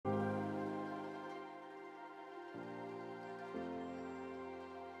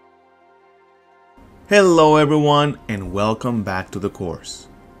Hello everyone and welcome back to the course.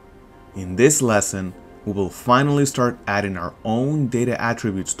 In this lesson, we will finally start adding our own data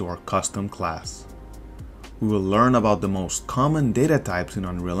attributes to our custom class. We will learn about the most common data types in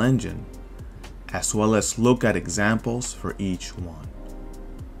Unreal Engine, as well as look at examples for each one.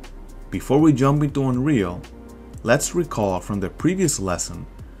 Before we jump into Unreal, let's recall from the previous lesson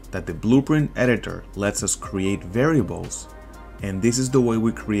that the Blueprint editor lets us create variables, and this is the way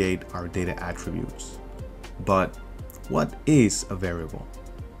we create our data attributes. But what is a variable?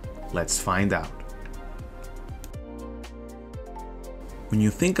 Let's find out. When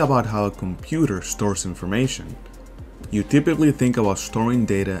you think about how a computer stores information, you typically think about storing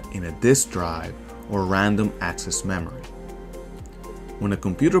data in a disk drive or random access memory. When a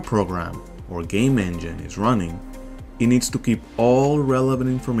computer program or game engine is running, it needs to keep all relevant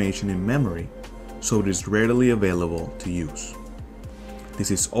information in memory so it is readily available to use.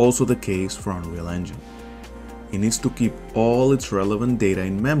 This is also the case for Unreal Engine. It needs to keep all its relevant data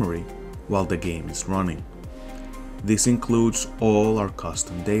in memory while the game is running. This includes all our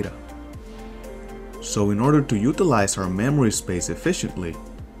custom data. So in order to utilize our memory space efficiently,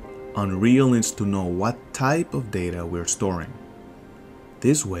 Unreal needs to know what type of data we're storing.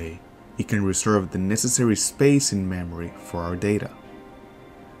 This way, it can reserve the necessary space in memory for our data.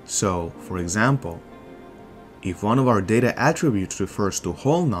 So, for example, if one of our data attributes refers to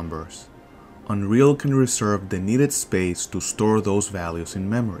whole numbers, Unreal can reserve the needed space to store those values in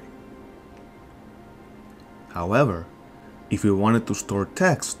memory. However, if we wanted to store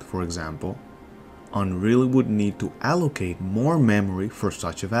text, for example, Unreal would need to allocate more memory for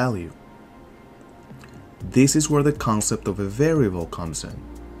such a value. This is where the concept of a variable comes in.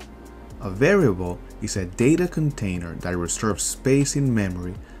 A variable is a data container that reserves space in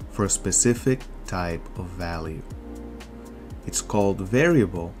memory for a specific type of value. It's called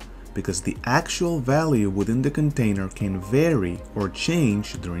variable because the actual value within the container can vary or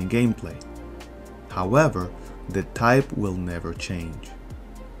change during gameplay. However, the type will never change.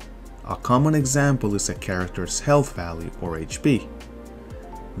 A common example is a character's health value or HP.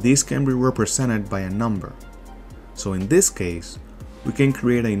 This can be represented by a number. So in this case, we can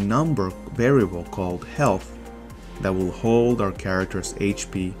create a number variable called health that will hold our character's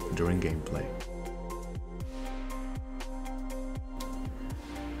HP during gameplay.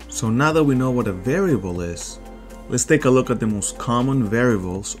 So now that we know what a variable is, let's take a look at the most common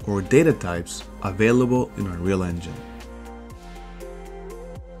variables or data types available in Unreal Engine.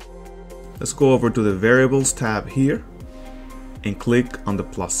 Let's go over to the Variables tab here and click on the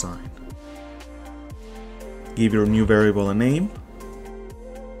plus sign. Give your new variable a name.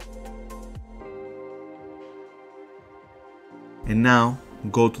 And now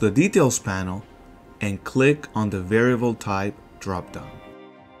go to the Details panel and click on the Variable Type dropdown.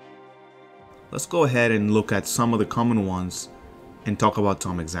 Let's go ahead and look at some of the common ones and talk about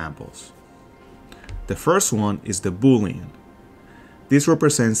some examples. The first one is the Boolean. This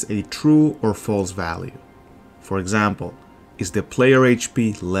represents a true or false value. For example, is the player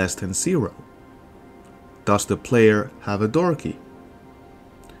HP less than 0? Does the player have a door key?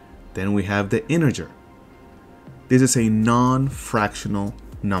 Then we have the integer. This is a non-fractional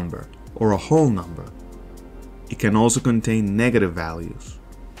number or a whole number. It can also contain negative values.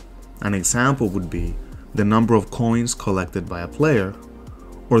 An example would be the number of coins collected by a player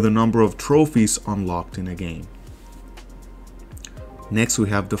or the number of trophies unlocked in a game. Next we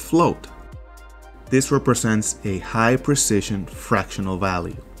have the float. This represents a high precision fractional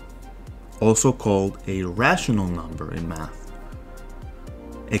value, also called a rational number in math.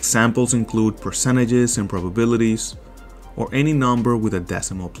 Examples include percentages and probabilities, or any number with a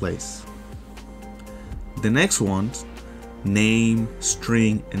decimal place. The next ones, name,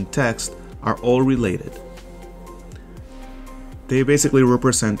 string, and text, are all related. They basically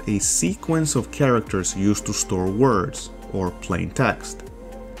represent a sequence of characters used to store words, or plain text.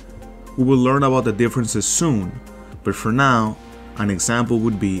 We will learn about the differences soon, but for now, an example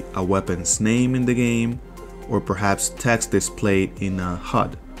would be a weapon's name in the game, or perhaps text displayed in a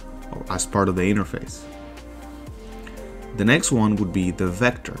HUD, or as part of the interface. The next one would be the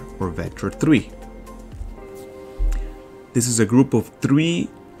vector, or vector3. This is a group of 3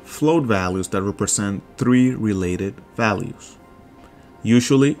 float values that represent 3 related values.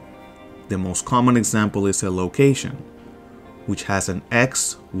 Usually, the most common example is a location, which has an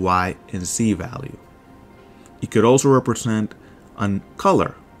X, Y, and Z value. It could also represent a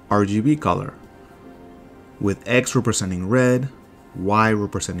color, RGB color, with X representing red, Y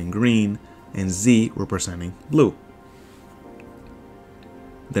representing green, and Z representing blue.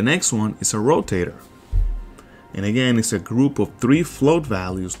 The next one is a rotator. And again, it's a group of 3 float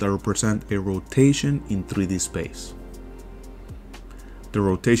values that represent a rotation in 3D space. The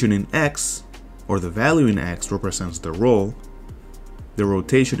rotation in X, or the value in X, represents the roll. The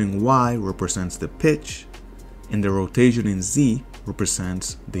rotation in Y represents the pitch, and the rotation in Z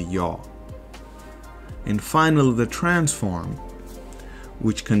represents the yaw. And finally, the transform,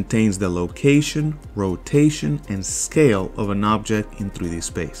 which contains the location, rotation, and scale of an object in 3D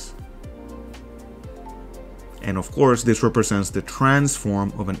space. And of course, this represents the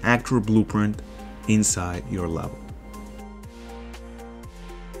transform of an actual blueprint inside your level.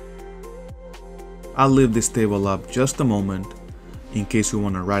 I'll leave this table up just a moment in case you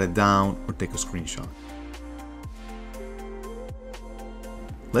want to write it down or take a screenshot.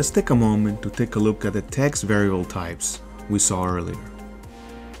 Let's take a moment to take a look at the text variable types we saw earlier.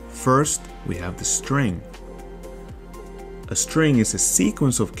 First, we have the string. A string is a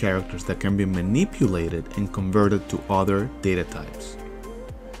sequence of characters that can be manipulated and converted to other data types.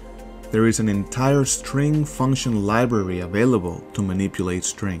 There is an entire string function library available to manipulate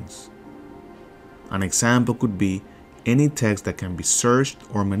strings. An example could be any text that can be searched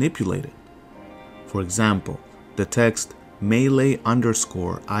or manipulated. For example, the text melee _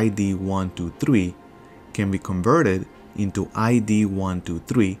 ID123 can be converted into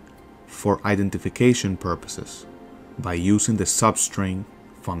ID123 for identification purposes by using the substring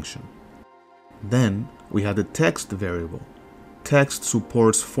function. Then we have the text variable. Text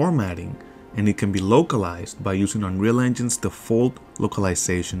supports formatting, and it can be localized by using Unreal Engine's default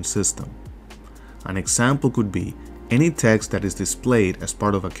localization system. An example could be any text that is displayed as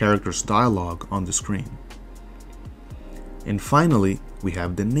part of a character's dialogue on the screen. And finally, we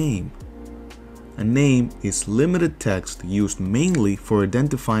have the name. A name is limited text used mainly for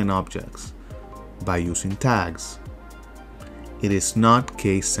identifying objects by using tags. It is not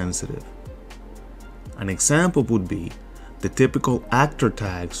case sensitive. An example would be the typical actor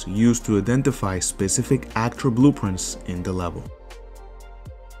tags used to identify specific actor blueprints in the level.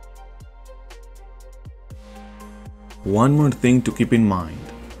 One more thing to keep in mind.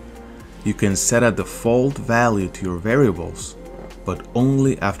 You can set a default value to your variables, but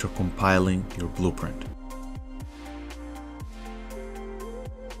only after compiling your blueprint.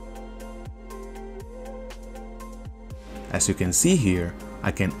 As you can see here,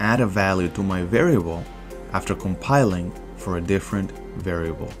 I can add a value to my variable after compiling for a different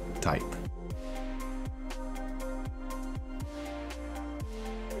variable type.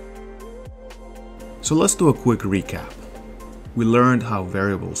 So let's do a quick recap. We learned how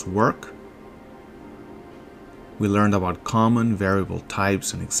variables work. We learned about common variable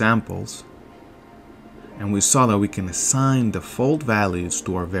types and examples. And we saw that we can assign default values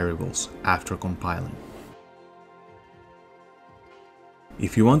to our variables after compiling.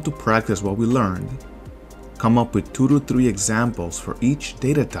 If you want to practice what we learned, come up with 2 to 3 examples for each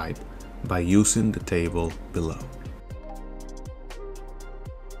data type by using the table below.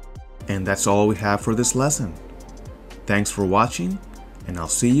 And that's all we have for this lesson. Thanks for watching, and I'll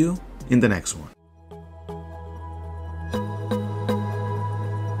see you in the next one.